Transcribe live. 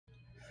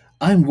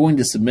I'm going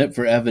to submit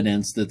for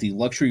evidence that the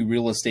luxury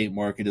real estate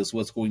market is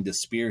what's going to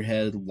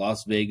spearhead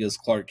Las Vegas,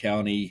 Clark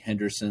County,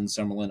 Henderson,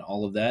 Summerlin,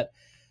 all of that.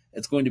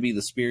 It's going to be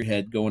the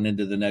spearhead going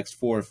into the next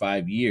 4 or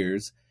 5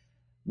 years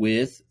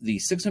with the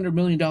 $600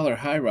 million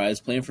high-rise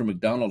planned for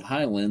MacDonald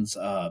Highlands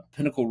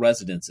Pinacle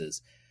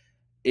residences.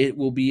 It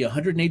will be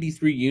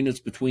 183 units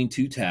between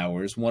two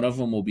towers. One of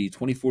them will be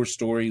 24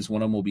 stories.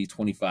 One of them will be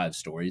 25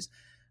 stories.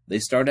 They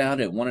start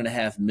out at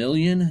 $1.5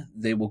 million.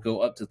 They will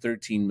go up to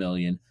 $13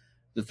 million.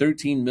 The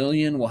 $13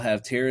 million will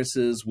have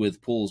terraces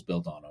with pools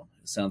built on them.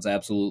 It sounds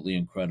absolutely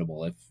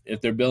incredible.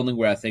 If they're building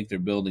where I think they're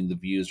building, the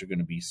views are going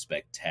to be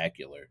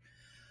spectacular.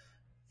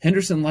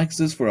 Henderson likes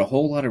this for a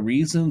whole lot of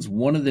reasons.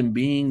 One of them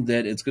being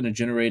that it's going to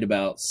generate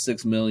about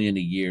 $6 million a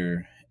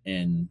year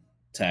in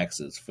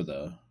taxes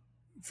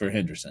for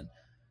Henderson,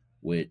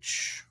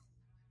 which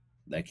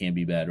that can't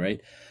be bad,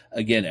 right?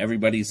 Again,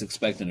 everybody's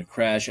expecting a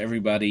crash.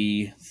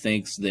 Everybody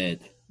thinks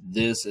that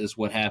this is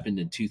what happened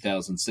in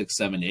 2006,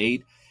 7,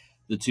 8.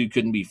 The two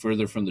couldn't be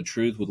further from the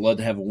truth. Would love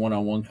to have a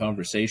one-on-one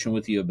conversation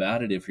with you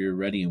about it if you're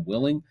ready and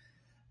willing.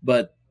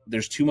 But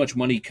there's too much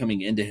money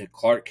coming into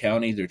Clark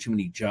County. There are too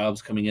many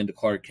jobs coming into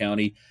Clark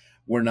County.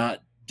 We're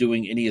not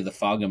doing any of the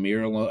fog and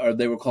mirror loans, or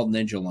they were called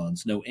ninja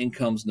loans. No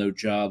incomes, no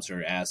jobs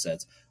or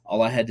assets.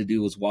 All I had to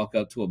do was walk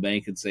up to a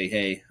bank and say,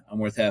 hey, I'm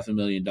worth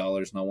 $500,000 and I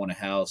want a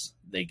house.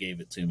 They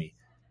gave it to me.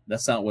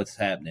 That's not what's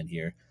happening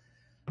here.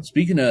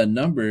 Speaking of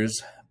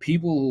numbers,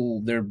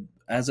 there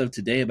as of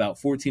today, about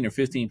 14 or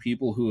 15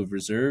 people who have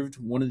reserved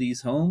one of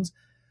these homes.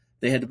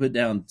 They had to put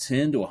down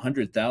 $10,000 to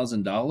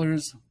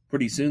 $100,000.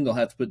 Pretty soon they'll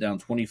have to put down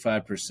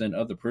 25%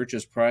 of the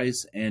purchase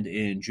price, and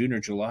in June or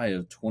July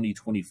of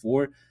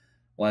 2024,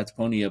 we'll have to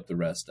pony up the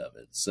rest of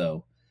it.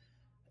 So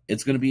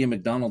it's going to be in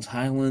MacDonald's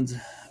Highlands.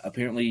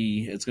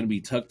 Apparently it's going to be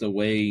tucked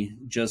away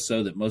just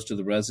so that most of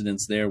the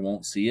residents there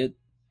won't see it,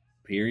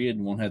 period,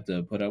 won't have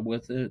to put up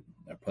with it.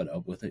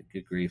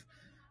 Good grief.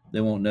 They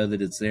won't know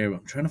that it's there. But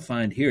I'm trying to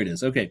find, here it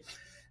is. Okay.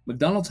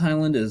 MacDonald's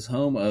Highland is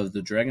home of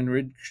the Dragon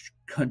Ridge,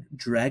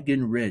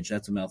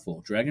 that's a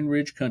mouthful, Dragon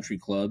Ridge Country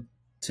Club,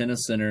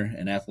 Tennis Center,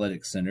 and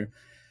Athletic Center.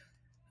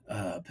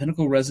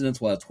 Pinacle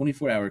residents will have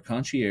 24-hour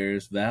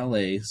concierge,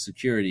 valet,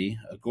 security,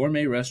 a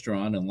gourmet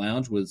restaurant and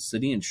lounge with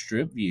city and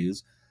strip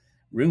views,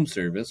 room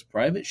service,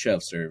 private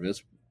chef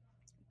service,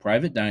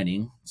 private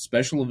dining,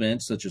 special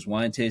events such as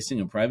wine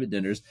tasting and private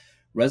dinners,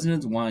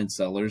 residence wine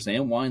cellars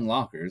and wine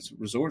lockers,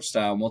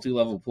 resort-style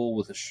multi-level pool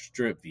with a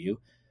strip view,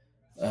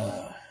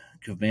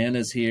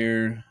 cabanas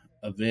here,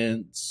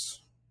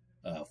 events,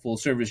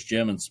 full-service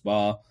gym and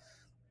spa,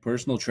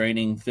 personal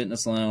training,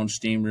 fitness lounge,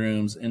 steam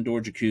rooms,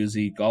 indoor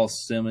jacuzzi, golf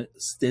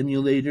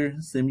simulator.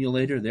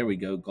 There we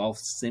go, golf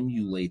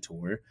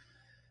simulator.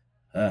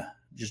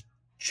 Just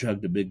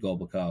chugged a big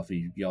gulp of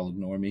coffee. Y'all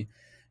ignore me.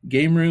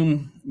 Game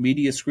room,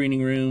 media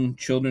screening room,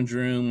 children's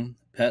room,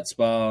 pet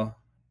spa,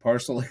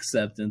 parcel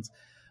acceptance,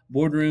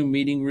 boardroom,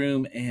 meeting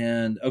room,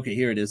 and okay,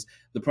 here it is.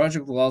 The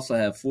project will also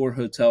have 4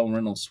 hotel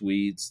rental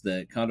suites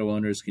that condo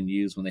owners can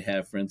use when they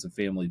have friends and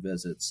family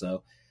visits.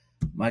 So,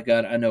 my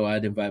God, I know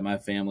I'd invite my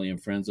family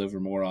and friends over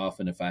more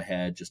often if I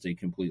had just a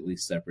completely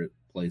separate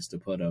place to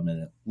put them.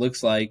 And it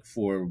looks like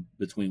for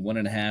between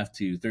 $1.5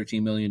 to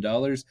 $13 million,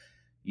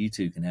 you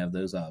too can have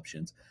those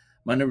options.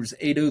 My number is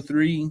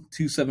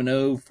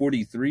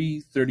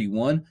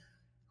 803-270-4331.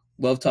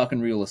 Love talking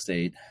real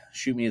estate.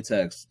 Shoot me a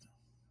text.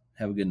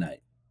 Have a good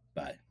night.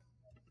 Bye.